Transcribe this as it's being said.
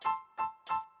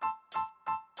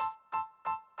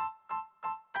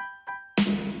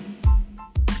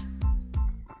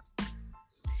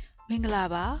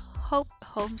Mingalaba, Hope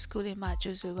Homeschooling မှာ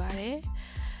ကြိုဆိုပါရစေ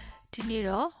။ဒီနေ့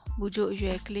တော့မူကြိုအရွ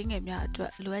ယ်ကလေးငယ်များအတွ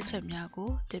က်လိုအပ်ချက်များကို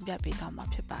တင်ပြပေးသွားမှာ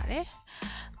ဖြစ်ပါတယ်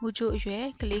။မူကြိုအရွယ်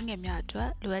ကလေးငယ်များအတွက်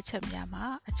လိုအပ်ချက်များမှာ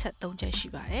အချက်၃ချက်ရှိ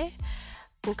ပါတယ်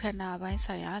။ကိုယ်ခန္ဓာပိုင်း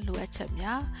ဆိုင်ရာလိုအပ်ချက်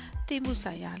များ၊သိမှု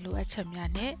ဆိုင်ရာလိုအပ်ချက်များ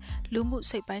နဲ့လူမှု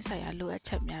စိတ်ပိုင်းဆိုင်ရာလိုအပ်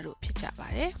ချက်များတို့ဖြစ်ကြပါ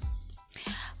တယ်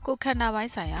။ကိုယ်ခန္ဓာပို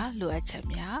င်းဆိုင်ရာလိုအပ်ချက်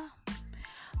များ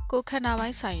ကိုယ်ခန္ဓာပို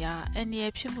င်းဆိုင်ရာအန္တရာ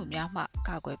ယ်ဖြစ်မှုများမှ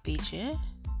ကာကွယ်ပေးခြင်း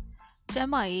ကျ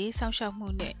န်းမာရေးစောင့်ရှောက်မှု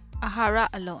နဲ့အာဟာရ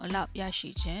အလုံအလောက်ရရှိ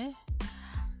ခြင်း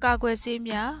ကာကွယ်ဆေး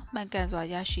များမှန်ကန်စွာ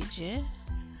ရရှိခြင်း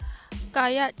ကာ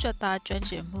ယကြွက်သားကျွမ်း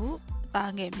ကျင်မှုအ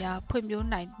သားငယ်များဖွံ့ဖြိုး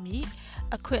နိုင်မည့်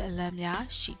အခွင့်အလမ်းများ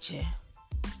ရှိခြင်း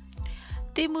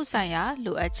သိမှုဆိုင်ရာ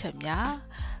လိုအပ်ချက်များ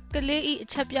ကလေး၏အ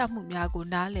ချက်ပြမှုများကို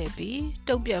နားလည်ပြီး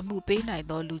တုံ့ပြန်မှုပေးနိုင်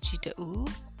သောလူကြီးတစ်ဦး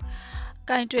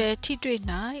ကင်တွယ်ထိတွေ့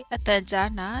နိုင်အတန်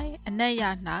ကြားနိုင်အနက်ရ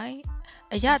နိုင်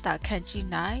အရသာခံကြည့်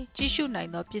နိုင်ကြီးစုနိုင်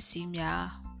သောပစ္စည်းများ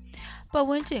ပတ်ဝ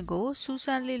န်းကျင်ကိုစူးစ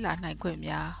မ်းလေ့လာနိုင်ခွင့်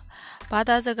များဘာ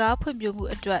သာစကားဖွံ့ဖြိုးမှု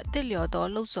အတွက်တင့်လျော်သော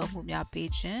လှုံ့ဆော်မှုများပေး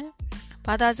ခြင်း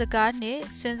ဘာသာစကားနှင့်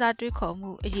စဉ်းစားတွေးခေါ်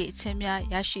မှုအရေးအချင်းများ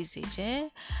ရရှိစေခြင်း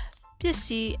ပစ္စ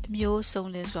ည်းအမျိုးစုံ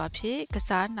လင်စွာဖြင့်က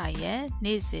စားနိုင်ရန်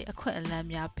နေ့စဉ်အခွင့်အလမ်း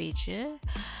များပေးခြင်း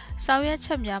ဆောင်ရွက်ချ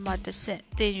က်များမှတစ်ဆင့်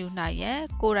သင်ယူနိုင်ရန်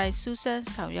ကိုယ်တိုင်စူးစမ်း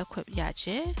ဆောင်ရွက်ခွင့်ရခြ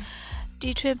င်း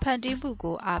တီထွင်ဖန်တီးမှု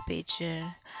ကိုအားပေးခြင်း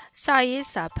စာရေး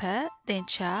စာဖတ်သင်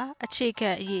ချာအခြေခံ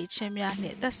အရေးအချင်းများနှ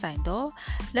င့်သက်ဆိုင်သော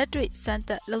လက်တွေ့စမ်းသ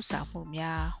ပ်လှုပ်ဆောင်မှု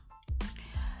များ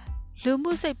လူ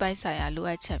မှုစိတ်ပိုင်းဆိုင်ရာလို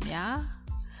အပ်ချက်များ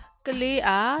ကလေး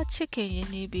အားချစ်ခင်ရ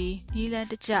င်းနှီးပြီးနီလန်း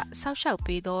တကျဆောက်ရှောက်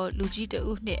ပေးသောလူကြီးတ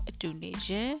ဦးနှင့်အတူနေခြ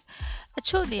င်းအ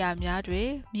ချို့နေရာများတွင်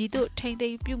မည်သို့ထိမ့်သိ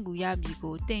မ်းပြုမှုရမည်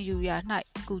ကိုသင်ယူရာ၌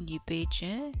ကူညီပေးခြ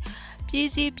င်းပြည်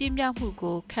စည်းပြည့်မြောက်မှု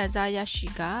ကိုခံစားရရှိ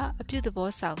ကာအပြုသဘော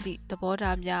ဆောင်သည့်သဘော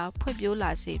ထားများဖွံ့ဖြိုး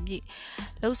လာစေမည့်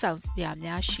လှုပ်ဆောင်စရာ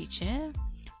များရှိခြင်း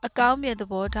အကောင်းမြတ်သ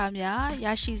ဘောထားများရ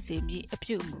ရှိစေမည့်အ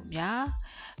ပြုအမူများ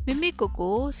မိမိကိုယ်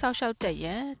ကိုစောင့်ရှောက်တတ်ရ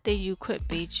န်သင်ယူခွင့်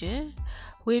ပေးခြင်း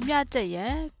ဝေမျှတတ်ရ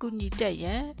န်ကူညီတတ်ရ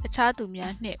န်အခြားသူ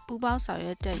များနှင့်ပူးပေါင်းဆောင်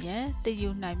ရွက်တတ်ရန်သင်ယူ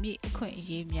နိုင်မည့်အခွင့်အ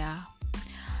ရေးများ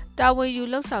တာဝန်ယူ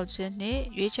လှုပ်ဆောင်ခြင်းနှင့်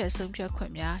ရွေးချယ်ဆုံးဖြတ်ခွ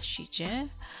င့်များရှိခြင်း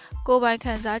ကိုယ်ပိုင်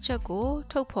ခံစားချက်ကို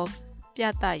ထုတ်ဖော်ပြ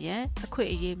သရန်အခွင့်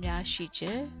အရေးများရှိခြ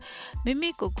င်းမိမိ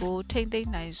ကိုယ်ကိုထိမ့်သိမ်း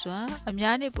နိုင်စွမ်းအ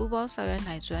များနှင့်ပူးပေါင်းဆောင်ရွက်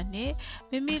နိုင်စွမ်းနှင့်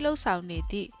မိမိလှုပ်ဆောင်နေ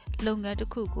သည့်လုပ်ငန်းတ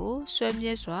စ်ခုကိုဆွဲ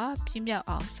မြဲစွာပြည့်မြောက်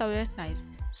အောင်ဆောင်ရွက်နိုင်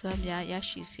စွမ်းများရ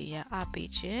ရှိစေရန်အားပေး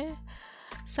ခြင်း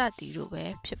စသည်တို့ပဲ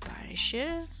ဖြစ်ပါရဲ့ရှ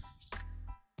င်